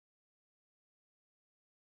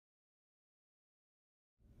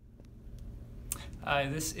Hi,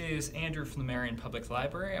 this is Andrew from the Marion Public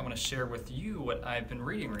Library. I want to share with you what I've been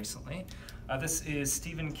reading recently. This is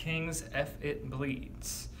Stephen King's F. It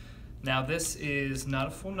Bleeds. Now this is not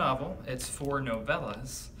a full novel, it's 4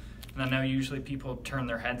 novellas. And I know usually people turn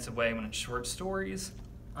their heads away when it's short stories,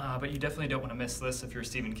 but you definitely don't want to miss this if you're a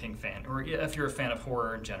Stephen King fan, or if you're a fan of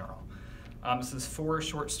horror in general. This is 4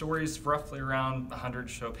 short stories, roughly around 100 or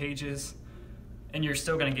so pages, and you're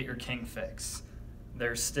still going to get your King fix.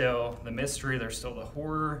 There's still the mystery, there's still the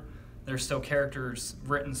horror, there's still characters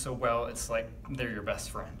written so well, it's like they're your best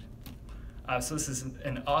friend. So this is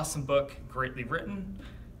an awesome book, greatly written.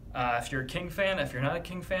 If you're a King fan, if you're not a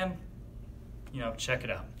King fan, check it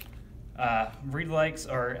out. Read likes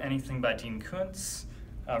are anything by Dean Koontz,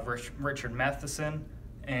 Richard Matheson,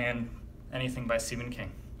 and anything by Stephen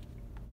King.